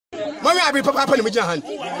Mommy, I be papa in Mijan.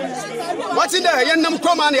 What's in there? Young Nam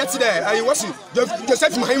Coman yesterday. I was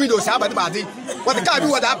Joseph my windows. How about the body? What the car do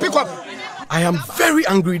what I pick up? I am very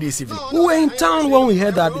angry this evening. We were in town when we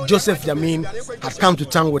heard that Joseph Yamin had come to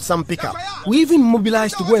town with some pickup. We even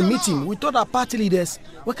mobilized to go and meet him. We thought our party leaders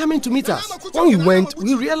were coming to meet us. When we went,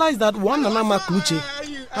 we realized that one Nanama Kwakye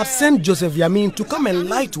had sent Joseph Yamin to come and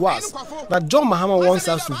lie to us that John Mahama wants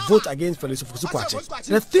us to vote against Felix Ofosu.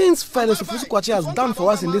 The things Felix Ofosu has done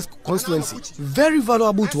for us in this constituency, very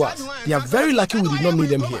valuable to us. They are very lucky we did not meet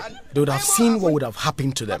them here. They would have seen what would have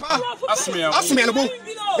happened to them.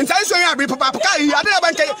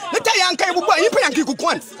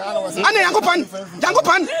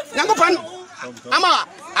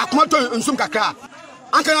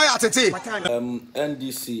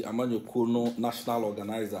 NDC Amanyokuno National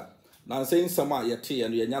Organizer. Now saying some yeti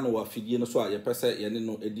and yanyano wa fidie no so a yepese yene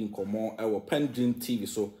no edi nkomo e wo PENDREAM TV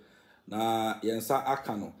so na yensa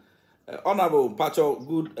akano. Honorable Pacho,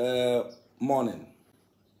 good morning.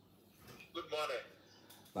 Good morning.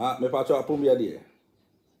 Na me Pacho apum ya die.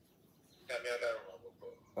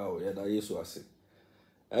 Oh yeah, da yesu ase.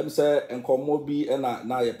 Say nkomo bi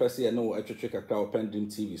na yepese yene wo atwetwe kakra wo PENDREAM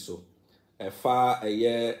TV so. Fa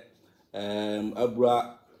eye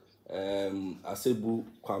abra asebu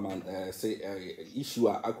kwaman say issue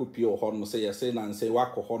akopie ho no say say na say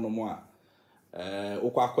wako ho no mo a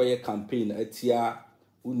ukwakoye campaign atia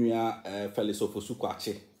unua Felix Ofosu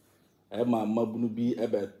Kwakye ma mabunu bi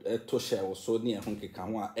ebe to share wo so ne ho keka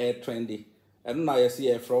ho a trendy na yesi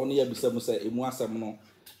e fra no ya bisam say emu asem no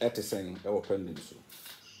etesen e wo PENDREAM so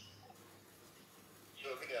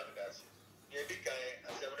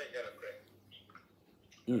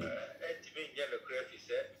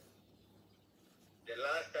The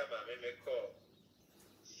last time I made a call,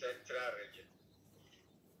 Central Region,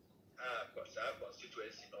 because our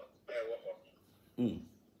constituency not 1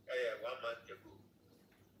 month ago.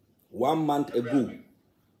 1 month ago.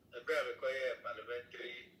 The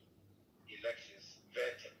parliamentary elections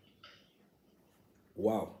vetting.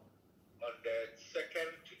 Wow. On the 2nd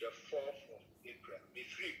to the 4th of April, we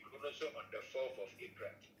free also on the 4th of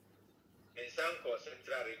April. In some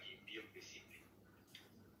Central Region, BMPC.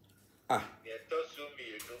 The Tosumi,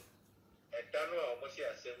 you know, a Dano almost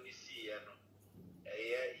assembly C,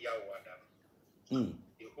 Yawada.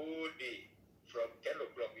 The whole day from 10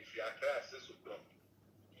 o'clock, if you are class 6 o'clock.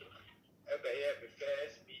 Every year, the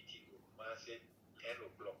first meeting was at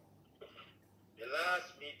 10 o'clock. The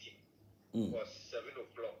last meeting was 7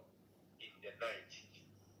 o'clock in the night.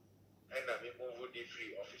 And I'm moving the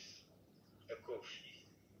free office, a coffee.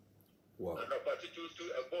 Wow. And about to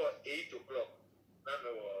about 8 o'clock, none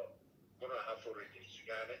of gonna have already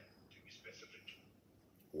to be specific.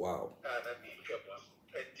 Wow. And I mean, come on.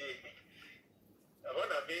 I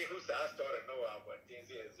want to be who's our story know about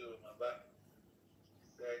things here, Zoom about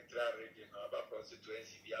Central Region, about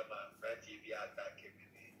constituency, Yammin, TV attack.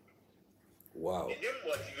 Wow. The new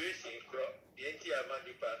motivation, the entire man,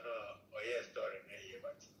 or your story,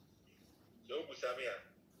 but so Busamia.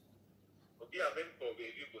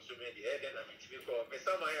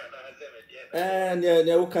 And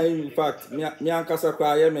yeah, okay. In fact, me ankasa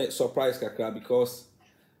kwa ye me surprise kakra because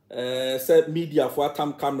said media for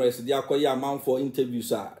time cameras they akoye am for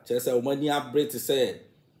interviews ah say o mani abrete say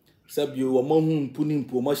bi o ma hu mpuni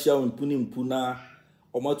o ma hia mpuni mpuna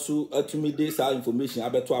o ma tu atumi dey sa information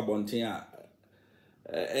abeto abonten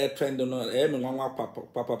a trend no me nwanwa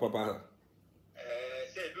papa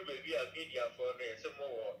say do baby a media for some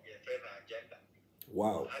more agenda.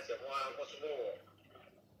 Wow. As a more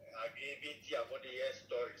I gave it about the year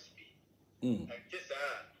stories be. And just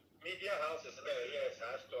media houses yes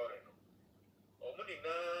our story. Omuni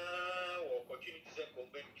na opportunities and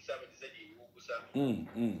company some say you busa.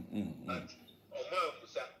 But Oma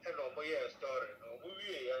busa and Omo year story. Omu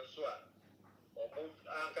we so Omu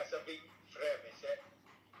ankasa big frame say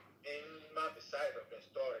in my side of the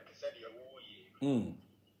story said you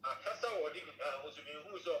Akasa wodi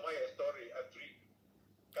who's on my story at 3.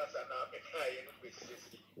 Kasa na mekai no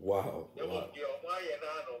kwesisi. Wow. Wow. Your my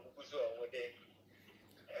na no buso on day.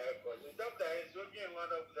 Sometimes when you one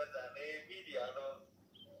of that media no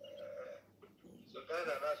so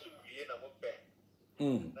kana na su bi na mo pe.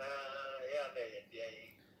 Na ya na ye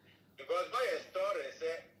because my story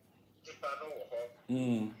say ipano ho.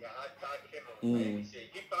 Ya attack him. Say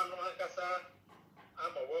ipano akasa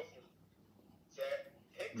am a wolf. Say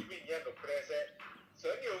no present. So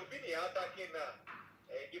you'll be attacking a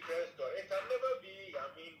different story. It can never be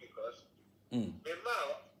Yamin because the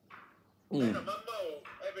mama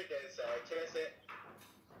evidence I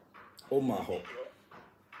oh my hope.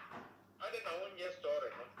 I don't know one year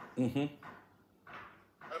story.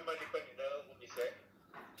 I'm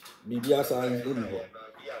Bibia sa in ho.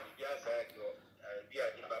 Bibia sa yo bia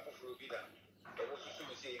ni ba fufuru bi na e wo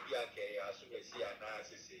susu se bia ke asu me si ana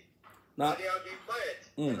sisi. Na they have been quiet.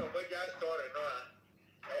 No but just story no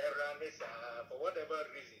for whatever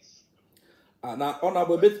reasons. Na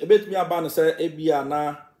honorable bit me aba no say ebia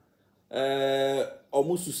na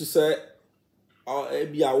omususu say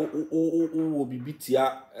ebia wo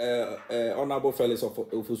bibitia honorable Felix of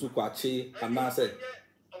Ofosu Kwakye ana say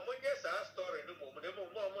omunye sa story no mo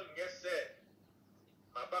omunye say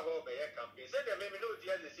aba ho be campaign say dem me no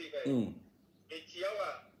dia dey say etiawa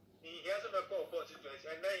he has a call constituency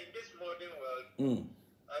and now in this modern world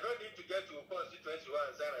I don't need to get to constituency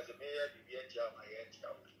one sign as a mayor BBN my head.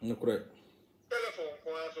 No correct. Telephone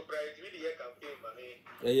call so bright really campaign money.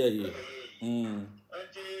 Yeah. And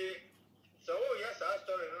so yes, I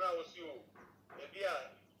story now was you. Maybe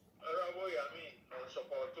Yamin on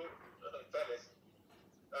support to Felix.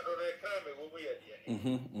 I don't know crime over here.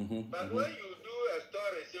 But when you do a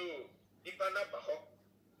story so if I'm not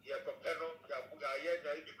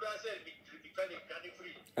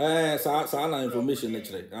sa information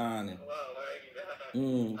actually. I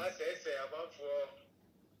say about for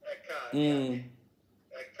a car. A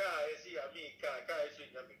car is Yamin car is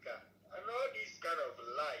Yammin car. And all these kind of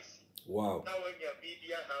lies. Wow. Now when your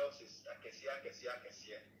media houses I can see.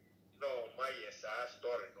 No, my yes,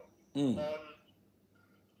 story no.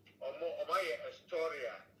 On my story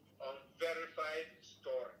on verified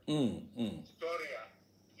story. Story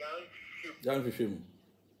young film.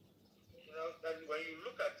 You know, that when you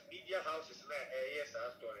look at media houses now, yes,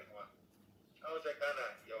 story one. I was like,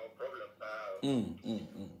 your problem.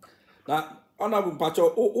 Now, honorable Pacho,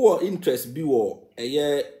 or interest be or a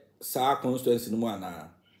year sa constituency no na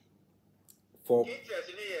for interest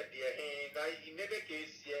in here, in any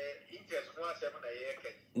case, interest 1 7 a year.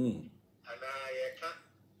 And I can't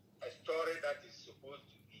a story that is supposed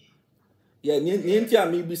to be. Yeah, nintia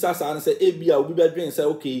me bisa sa say ebia obi bedwen say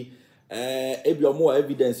okay. Ebia more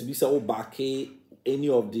evidence be say o back any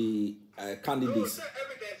of the candidates. No,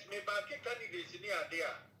 evidence may back candidates in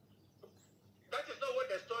there. That is not what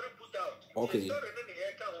the story put out. Okay. The story in the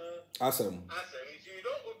here can Awesome. So you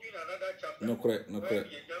don't open another chapter. No correct. No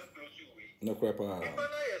correct. If I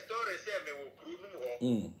story say me will prove or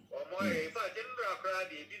more if I didn't cry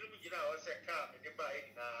the didn't begin our car in the buy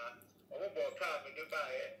or car in the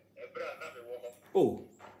buy a brand number. Oh.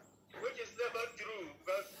 Which is never true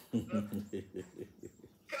because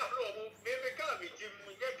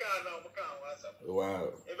wow.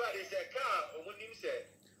 If I say car, or when you say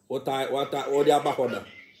what the back order?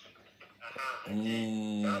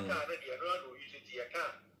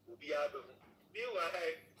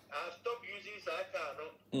 I've stopped using that car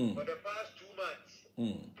for the past 2 months.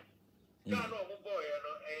 Car no boy,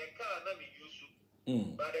 a car not be used.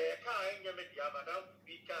 But a car in your madam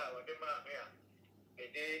be car or the man here. A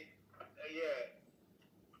day,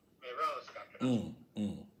 me rounds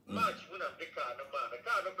March when I'm the car no man, the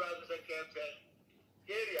car no brothers and campaign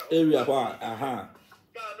area why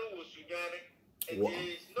car no was it is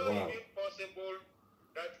not even possible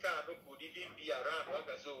that car no could even be around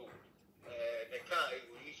so the car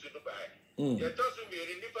will use to buy. You're talking me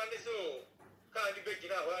in the so car the big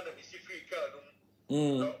one and the free car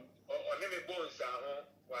or never bones are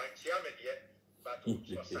one chairman yet, but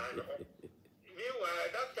meanwhile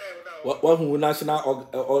that time now what who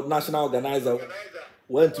national organizer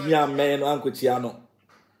went to me a man Uncle Chiano.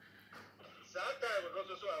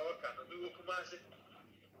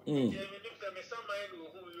 All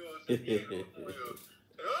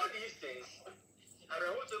these things, and I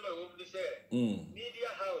want to my home to say, media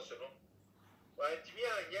house, while to me, I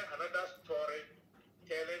get another story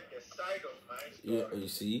telling the side of my story. Yeah, you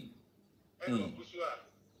see. And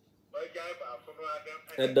my guy,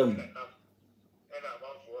 and I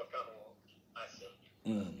want for come on.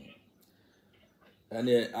 And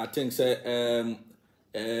I think say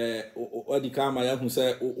what the camera ya hu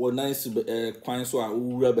say o nice kwan so a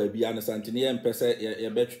owura ba bia na santene ye mpese ye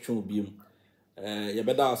betwetwe biom ye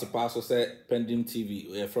beda as pass so say PENDREAM TV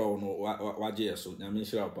ye fra no waje so Yammin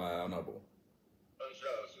shira pa honorable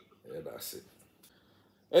that's it.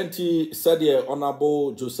 Enti said ye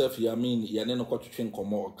honorable Joseph Yamin ye ne no kwatwetwe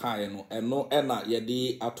nkomo kai no eno na ye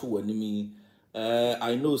de ato wanimi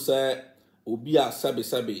I know say obi a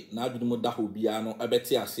sabe na adwumu da ho bia no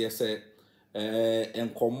ebeti ase say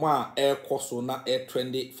enkomo a ekoso na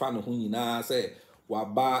trendy fa no ho nyina say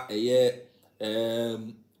waba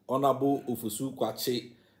honorable Ofosu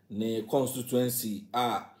Kwakye ne constituency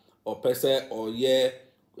a opese oye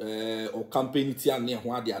o campaign ti ane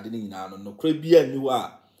ho ade nyina no kra bia ni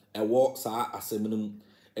wa ewo saa asemnum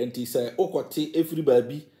enti say okote efiri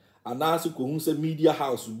baabi anaasɛ kɔhu sɛ media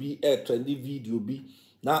house bi trendy video bi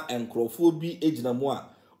na nkurɔfoɔ bi gyina mu a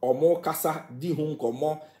ɔmo kasa di ho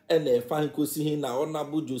nkɔmmɔ ɛna ɛfa nkosi hin na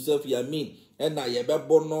Honorable Joseph Yamin ɛna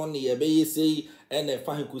yɛbɛbɔ no ne yɛbɛyɛ sei ɛna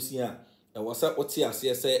ɛfa nkosi a ɛwɔ sɛ wote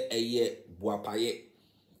aseɛ sɛ ɛyɛ boapaye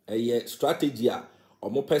ɛyɛ strategy a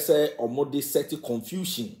ɔmo pɛ sɛ ɔmo de set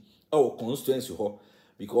confusion ɛwɔ constituency hɔ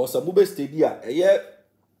because ɔmo bɛ steady a ɛyɛ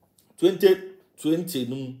 2020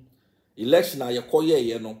 no election a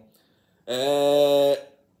yɛkɔyɛeɛ no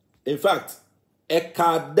in fact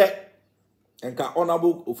ɛkade enka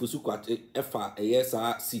Honorable Ofosu Kwakye ɛfa ɛyɛ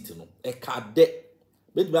saa seat no ɛkade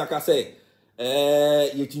betumi aka sɛ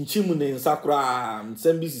yɛkyinkyim ne nsakra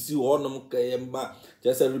nsɛm bi sisi hɔ nom kɛyɛmba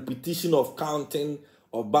just a repetition of counting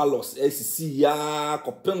of ballots sisi ya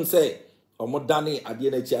kɔpem sɛ ɔmo dane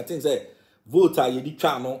adeɛ n'akyi I think sɛ vote a yɛdi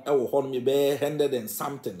twa no ɛwɔ hɔ nom yɛbɛyɛ 100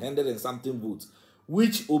 and something votes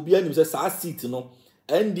which obi anim sɛ saa seat no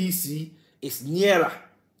NDC is nearer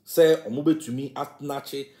say ɔmo betumi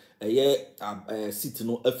atnache ɛyɛ seat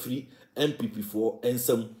no afri MPP for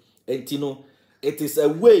ensam enti no it is a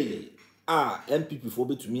way MPP for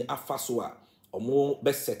betumi afa so a ɔmo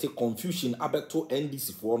be set confusion abeto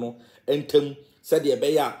NDC for no entem said the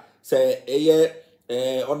ɛbɛyɛ sɛ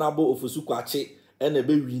ɛyɛ Honorable Ofosu Kwakye ɛna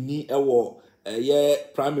be wini ɛwɔ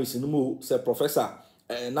ɛyɛ primaries no mu sɛ professor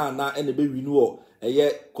na ɛna be wini wɔ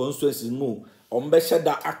ɛyɛ constituency no mu ɔmo be hyɛ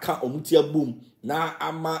da aka ɔmo tia boom na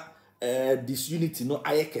ama disunity no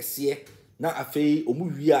aye kese na afei omu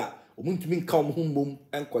wi a omu ntumi nka omu ho mbom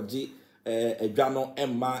enkoje adwa no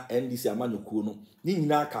emma NDC amanyokuo no ni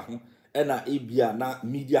nyina aka ho na ebia na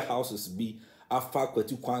media houses bi afa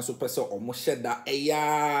kwati kwan so pese omu hyeda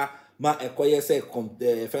eya ma ekoye se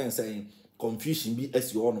fence confusion bi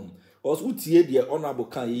asi honum because utie de Honorable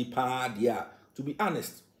kan yi pa de a to be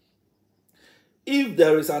honest if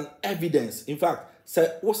there is an evidence in fact say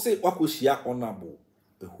wo say wakohia Honorable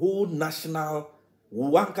the whole national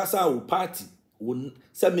wankasa wo party won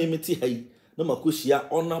se memeti hai na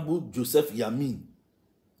makohia Honorable Joseph Yammin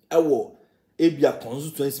ewo ebia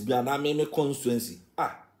constituency bia na meme constituency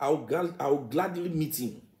I will gladly meet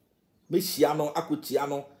him me hia no akotia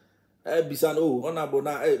no bisa no Honorable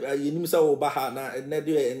na yenim se wo ba ha na ne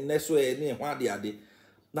de ne so ne ho ade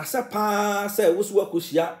na se pa se wo so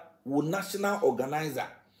wakohia wo national organizer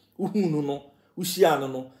uhunu no uhia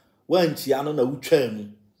no wanchia no na wutwa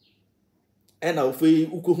mu ena ofei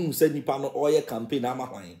ukohu se nipa no oye campaign ama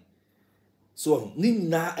hwan so ni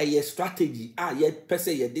na eye strategy ye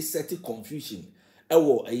pese ye de set confusion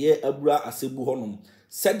ewo eye abura asebu honom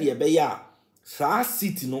said ye be ya saa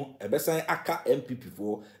seat no ebesan aka MPP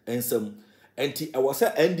for ensam enti ewo se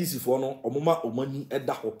NDC for no omoma omani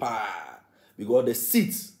eda ho pa because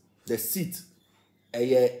the seat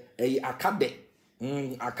eye akade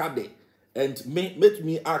akade and make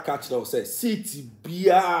me catch now say seat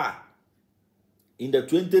bia in the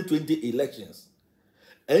 2020 elections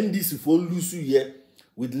NDC for lose here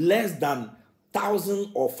with less than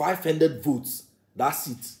 1,000 or 500 votes that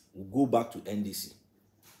seat will go back to NDC.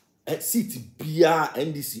 Seat bia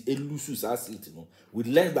NDC lose that seat no with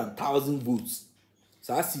less than 1,000 votes.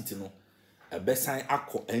 So that seat no a best sign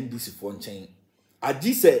akọ NDC for chain.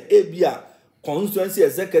 Adi say ebia constituency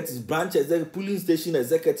executives branch executive polling station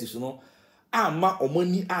executives no ama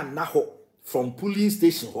omoni anaho from polling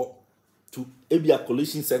station ho to ebia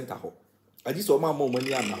collation center ho adi so ma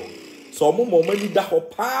omoni anaho so omoni da ho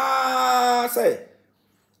pa say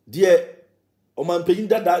de omanpeyin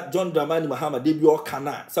dada John Dramani Mahama de bi o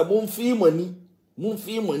kana sa monfi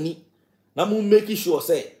mani na mon make sure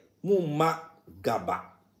say mon ma gaba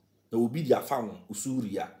na obi dia fa won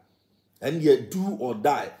usuria and ye do or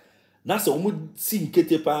die na so omo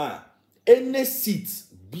sinkete pa any seat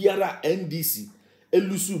biara NDC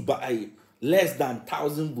elusu by less than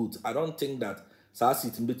 1,000 votes. I don't think that saa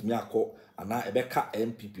seat mbet me akọ ana ebeka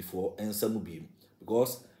MPP for ensam bi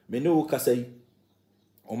because me no kasai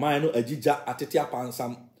oman no agija atete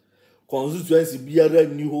apansam constituency biara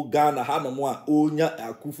ni ho Ghana ha no a onya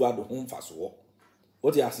akufu ado ho mfaso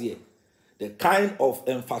what you say the kind of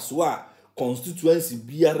emphasua constituency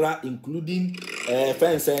biara including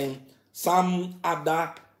fencing some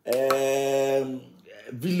other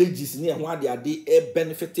villages near where they are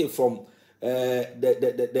benefited from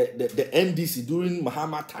the NDC during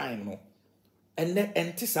Mahama time no and then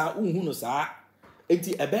entisa unhu no sa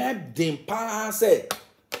enti ebe dem pa say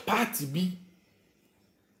party bi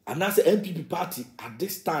and as MPP party at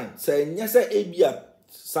this time say nyese ebia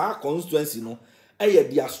sa constituency no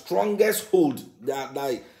their strongest hold that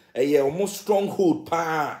almost strong hold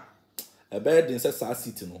pa ebe dem say sa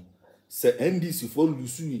city no say NDC for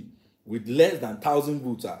lusu with less than 1,000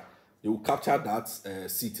 votes they will capture that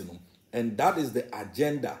seat, you know. And that is the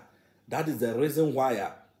agenda. That is the reason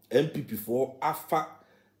why MPP for afa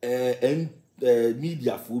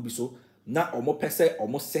media for be so na omo pese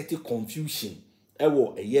omo set confusion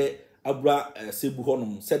ewo eye abra sebu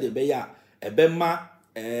honum said be ya ebema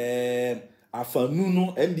afanu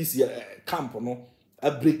no NDC camp no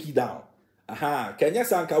a break it down. Aha, Kenya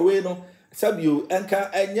sanka we no sabio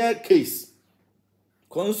enka enye case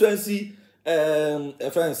constituency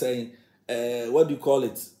a friend saying what do you call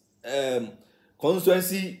it,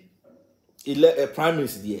 constituency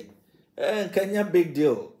primaries there Kenya big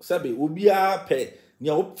deal sabi obia pe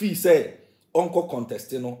nya ofi say onko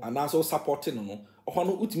contesting no and also supporting no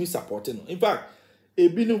ono utimi supporting no. In fact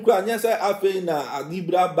ebinu kra nya say afi na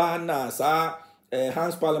agibra ba na sa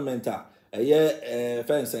House parliamentar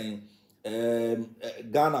friend saying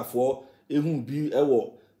Ghana for ehun bi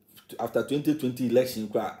ewo after 2020 election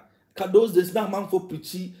kra ka those days na man for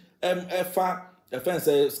preachy efa friend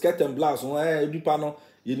say skirt and blouse no edipa no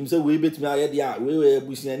you say we bet me aye dia we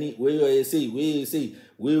busiani we say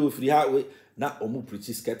we free ha we na omu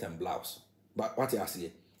preachy skirt and blouse. But what you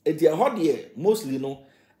say e dey hot there mostly no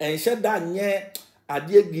en sheda nye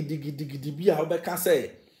ade gidi bia obeka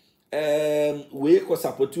say we ko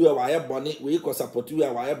support you wa ye boni we ko support you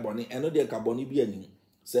wa ye boni eno de ka boni bi ani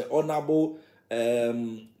say honorable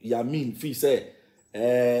Yamin fi say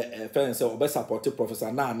friend say obe support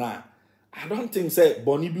Professor na I don't think say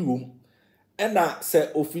boni bi wom ena say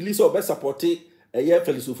ofili say obe support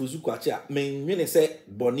Felix Ofosu Kwakye me nwene say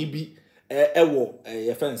boni bi ewo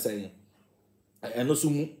friend say eno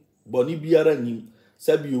sumu boni biara nim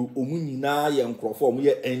sabio omu nyina ye nkrofo omu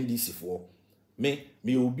ye NDC for me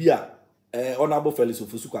obi a honorable Felix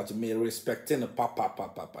Ofosu Kwakye me respecting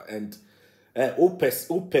papa and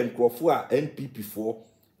open nkrofo a NPP for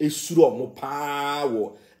esuro omo pa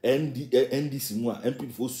wo NDC mu a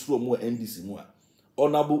NPP for suro omo NDC mu a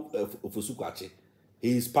honorable Ofosu Kwakye,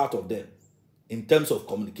 he is part of them in terms of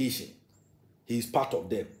communication. He is part of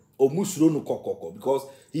them. Omusuro no kokoko because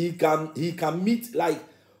he can meet like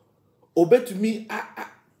obe to me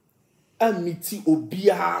a meet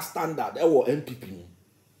obia standard ewo NPP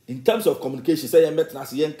in terms of communication. Say you met na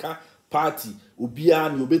se yenka party obia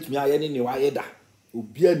ni obe to me aye ni wa yeda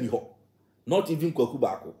obia ni ho, not even Kwaku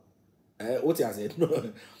Bako what you say no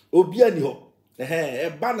obia ni ho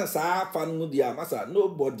ba na sa fa no dia masa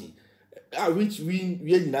nobody which we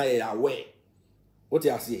nyina ye aware what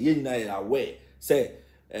you say ye nyina ye aware say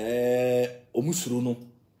omusuro no.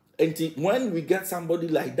 And when we get somebody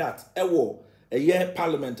like that, a year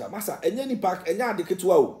parliamentar, massa, and any park, and ya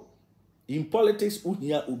decatwa in politics,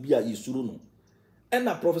 unia ubia yisuruno. And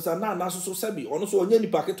a professor na naso sabi, also any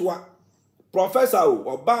packetwa professor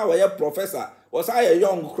or bow professor, was I a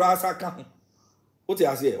young crass account? What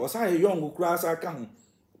I say, was I a young crass account?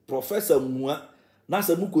 Professor Mua,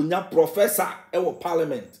 Nasa Mukunya, professor, our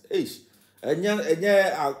parliament, and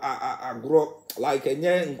ya grow like a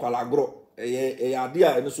yen in Qualagro.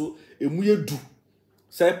 Idea and so emuye do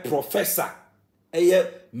say professor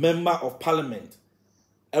member of parliament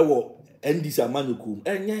ewo NDC amanukum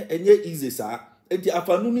enye easy sir enti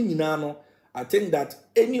afanu ni nyina no. I think that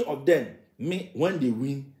any of them when they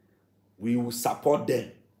win we will support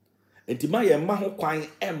them enti ma ye ma ho kwan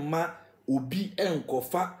emma obi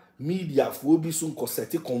enkofa media fo bi so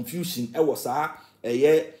nkoseti confusion ewo sa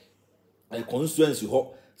constituency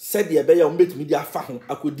ho said the beya umbet media fa ho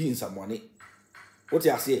akodi nsamone. What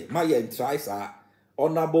you say my try sir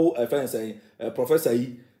honorable friend saying professor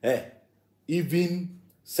even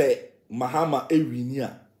say Mahama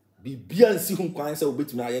ewinia bibia nsi ho kwan say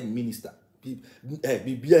obetumi aye minister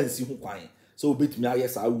bibia nsi ho kwan so obetumi aye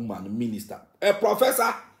sa woman minister.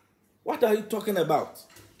 Professor, what are you talking about?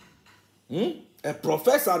 A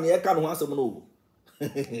professor na ye kan ho asem no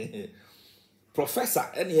professor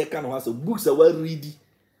any ye kan ho asem books are well read.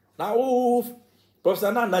 Now,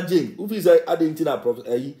 Professor Nana Jane, who is Argentina,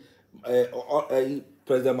 President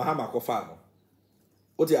Mahama Kofano.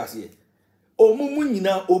 What you say? O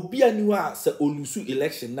Mumunina, Obia Niwa, se Olusu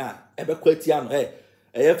election na, Ebe Kwetiano,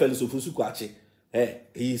 Felix Ofosu Kwakye.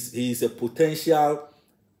 He is a potential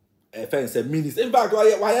minister. In fact,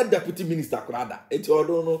 why deputy minister, Krada? Eti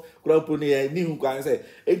Odono, Krapone, Nihu Kwan say,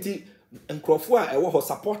 Eti. Nkrofo a ewo ho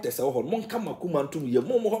supporters ewo ho mon kama kuma ntum ye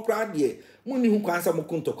mo ho kra de mo ni hu kwansa mo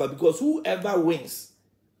kuntokwa because whoever wins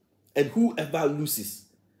and whoever loses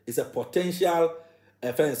is a potential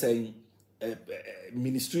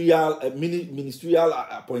ministerial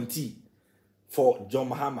appointee for John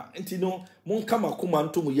Mahama. Enti no mon kama kuma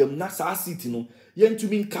ntum ye na sa city no ye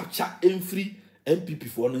ntumi capture every MPP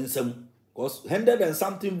for no nsam because 100 and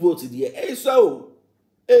something votes there so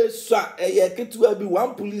eswa eye ketewa bi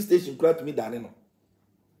one police station kura to me dane no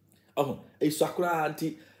oh eswa kura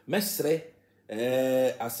anti mesre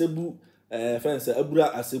asebu fence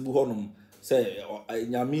abura asebu honom say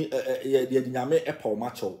nyame ye nyame epa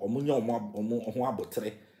macho omunye omo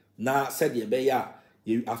abotre na said ye be ya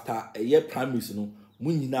after a year primaries no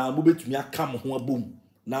munyina mo betumi aka mo ho abom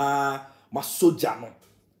na masoja no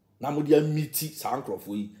na mo dia miti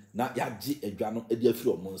sankrofo yi na yaje adwa no e dia firi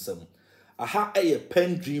omo nsam aha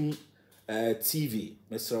PENDREAM TV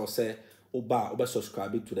Mr. say oba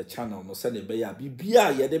subscribe to the channel no say be ya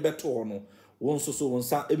bibia ye de beto ho no won so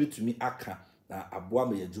wonsa ebetumi aka na aboa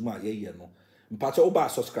ma yadwuma ye no mpacha oba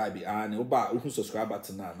subscribe and oba who subscribe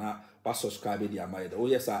button na ba subscribe di amaye de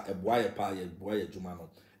yes a eboa ye pa ye boa yadwuma no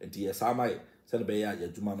enti yes amaye say be ya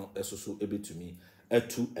yadwuma no esoso ebetumi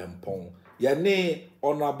etu empon ye ne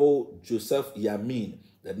Honorable Joseph Yamin,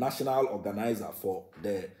 the national organizer for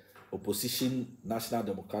the Opposition National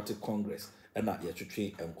Democratic Congress, and na ye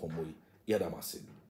twetwe enkomo yi ye da mase.